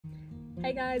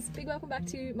Hey guys, big welcome back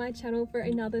to my channel for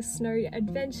another snow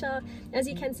adventure. As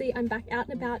you can see, I'm back out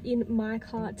and about in my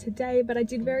car today, but I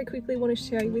did very quickly want to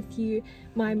share with you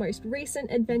my most recent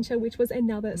adventure, which was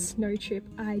another snow trip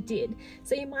I did.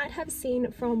 So you might have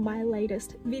seen from my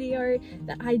latest video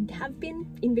that I have been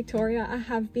in Victoria. I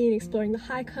have been exploring the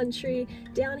high country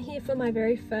down here for my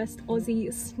very first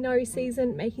Aussie snow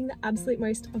season, making the absolute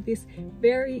most of this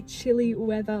very chilly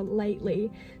weather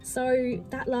lately. So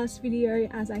that last video,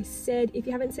 as I said, if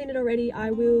you haven't seen it already,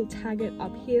 I will tag it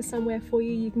up here somewhere for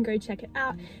you. You can go check it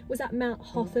out. It was at Mount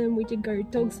Hotham. We did go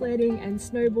dog sledding and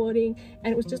snowboarding,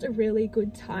 and it was just a really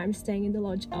good time staying in the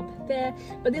lodge up there.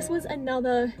 But this was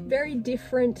another very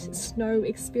different snow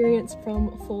experience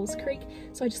from Falls Creek,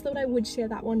 so I just thought I would share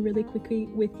that one really quickly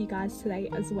with you guys today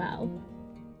as well.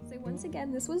 So once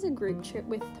again, this was a group trip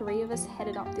with 3 of us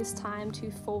headed up this time to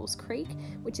Falls Creek,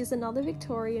 which is another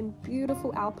Victorian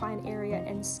beautiful alpine area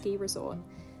and ski resort.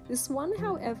 This one,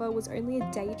 however, was only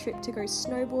a day trip to go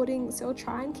snowboarding, so I'll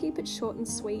try and keep it short and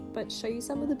sweet, but show you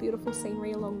some of the beautiful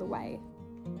scenery along the way.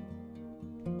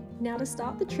 Now, to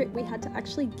start the trip, we had to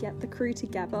actually get the crew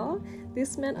together.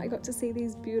 This meant I got to see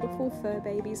these beautiful fur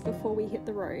babies before we hit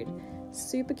the road.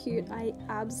 Super cute. I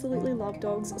absolutely love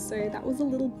dogs, so that was a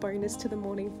little bonus to the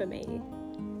morning for me.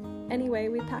 Anyway,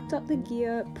 we packed up the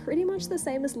gear pretty much the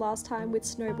same as last time, with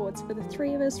snowboards for the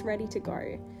 3 of us ready to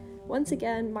go. Once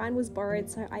again, mine was borrowed,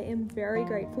 so I am very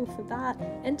grateful for that,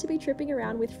 and to be tripping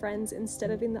around with friends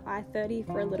instead of in the I-30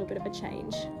 for a little bit of a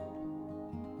change.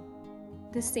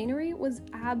 The scenery was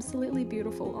absolutely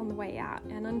beautiful on the way out,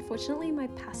 and unfortunately my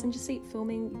passenger seat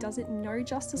filming does it no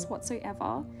justice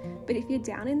whatsoever, but if you're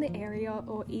down in the area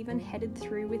or even headed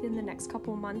through within the next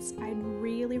couple months, I'd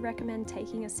really recommend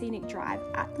taking a scenic drive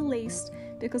at the least,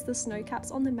 because the snow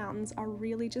caps on the mountains are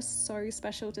really just so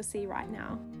special to see right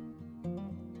now.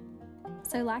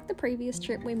 So like the previous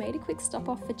trip, we made a quick stop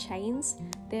off for chains.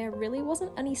 There really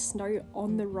wasn't any snow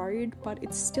on the road, but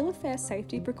it's still a fair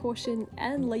safety precaution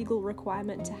and legal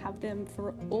requirement to have them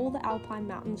for all the alpine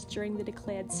mountains during the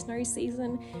declared snow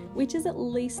season, which is at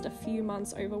least a few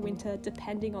months over winter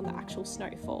depending on the actual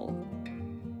snowfall.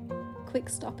 Quick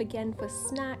stop again for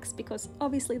snacks, because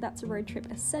obviously that's a road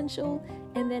trip essential,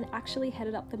 and then actually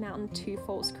headed up the mountain to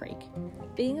Falls Creek.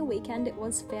 Being a weekend, it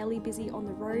was fairly busy on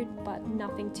the road, but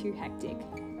nothing too hectic.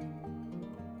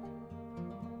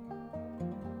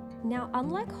 Now,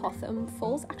 unlike Hotham,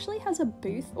 Falls actually has a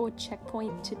booth or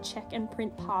checkpoint to check and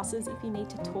print passes if you need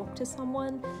to talk to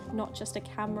someone, not just a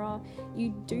camera.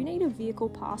 You do need a vehicle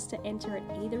pass to enter at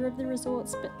either of the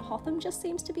resorts, but Hotham just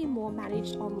seems to be more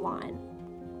managed online.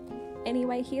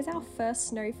 Anyway, here's our first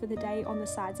snow for the day on the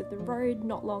sides of the road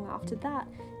not long after that,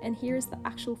 and here is the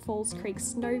actual Falls Creek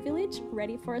snow village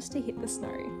ready for us to hit the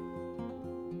snow.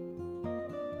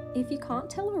 If you can't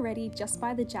tell already just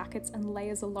by the jackets and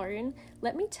layers alone,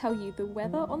 let me tell you, the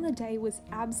weather on the day was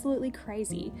absolutely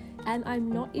crazy, and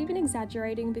I'm not even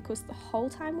exaggerating, because the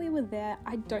whole time we were there,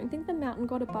 I don't think the mountain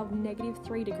got above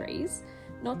 -3 degrees,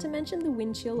 not to mention the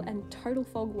wind chill and total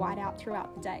fog whiteout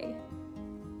throughout the day.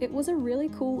 It was a really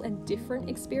cool and different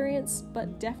experience,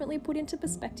 but definitely put into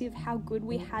perspective how good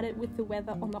we had it with the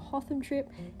weather on the Hotham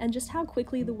trip, and just how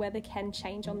quickly the weather can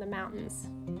change on the mountains.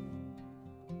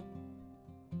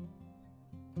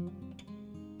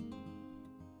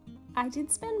 I did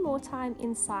spend more time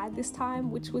inside this time,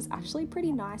 which was actually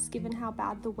pretty nice given how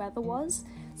bad the weather was,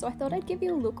 so I thought I'd give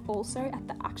you a look also at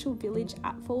the actual village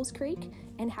at Falls Creek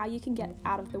and how you can get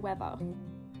out of the weather.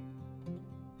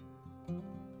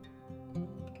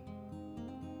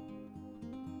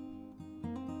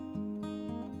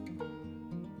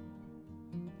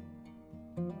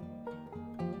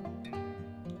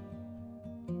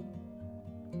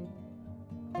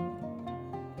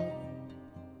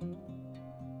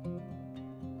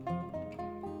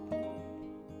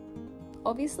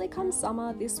 Obviously come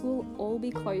summer, this will all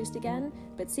be closed again,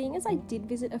 but seeing as I did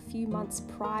visit a few months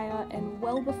prior and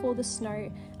well before the snow,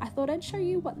 I thought I'd show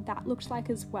you what that looked like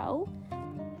as well.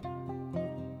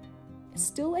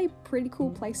 Still a pretty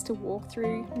cool place to walk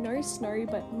through, no snow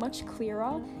but much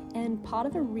clearer, and part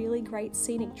of a really great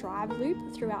scenic drive loop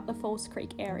throughout the Falls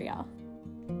Creek area.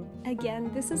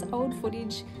 Again, this is old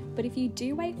footage, but if you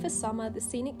do wait for summer, the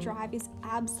scenic drive is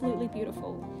absolutely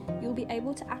beautiful. You'll be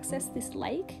able to access this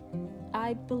lake.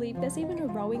 I believe there's even a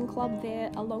rowing club there,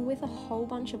 along with a whole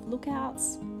bunch of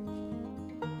lookouts,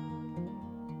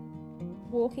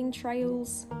 walking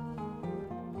trails,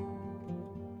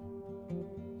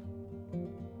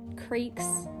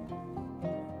 creeks,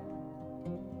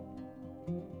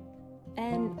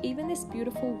 and even this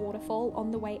beautiful waterfall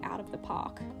on the way out of the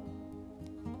park.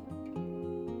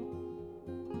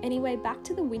 Anyway, back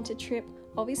to the winter trip.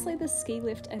 Obviously the ski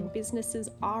lift and businesses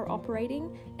are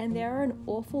operating, and there are an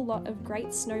awful lot of great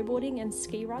snowboarding and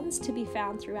ski runs to be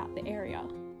found throughout the area.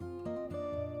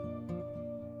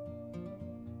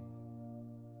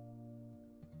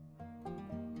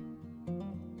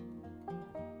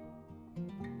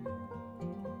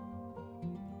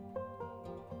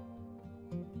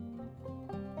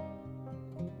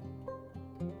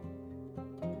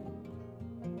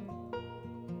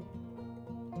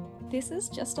 This is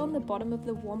just on the bottom of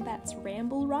the Wombat's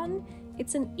Ramble Run.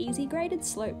 It's an easy graded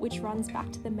slope which runs back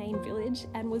to the main village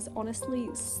and was honestly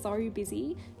so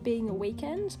busy, being a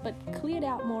weekend, but cleared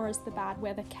out more as the bad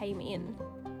weather came in.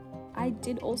 I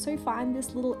did also find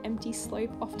this little empty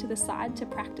slope off to the side to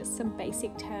practice some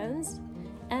basic turns,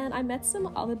 and I met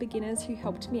some other beginners who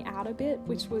helped me out a bit,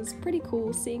 which was pretty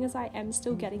cool seeing as I am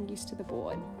still getting used to the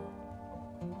board.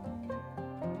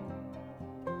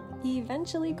 He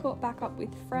eventually caught back up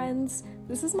with friends.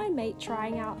 This is my mate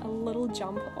trying out a little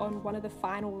jump on one of the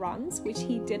final runs, which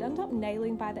he did end up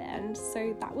nailing by the end,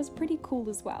 so that was pretty cool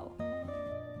as well.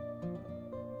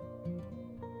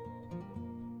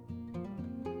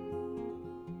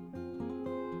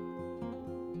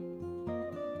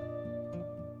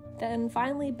 Then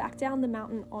finally back down the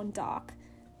mountain on dark.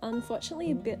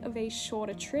 Unfortunately a bit of a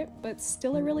shorter trip, but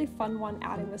still a really fun one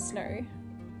out in the snow.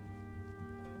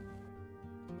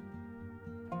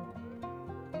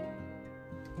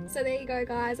 So there you go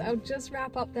guys, I'll just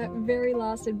wrap up that very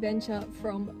last adventure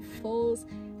from Falls.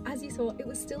 As you saw, it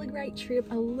was still a great trip,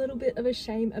 a little bit of a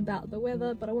shame about the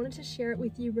weather, but I wanted to share it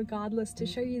with you regardless to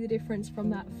show you the difference from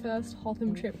that first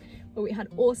Hotham trip where we had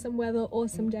awesome weather,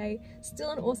 awesome day,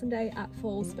 still an awesome day at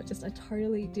Falls, but just a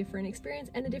totally different experience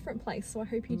and a different place. So I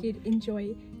hope you did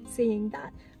enjoy seeing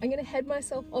that. I'm gonna head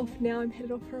myself off now. I'm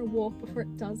headed off for a walk before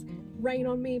it does rain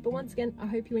on me, but once again, I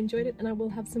hope you enjoyed it and I will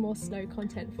have some more snow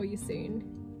content for you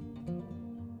soon.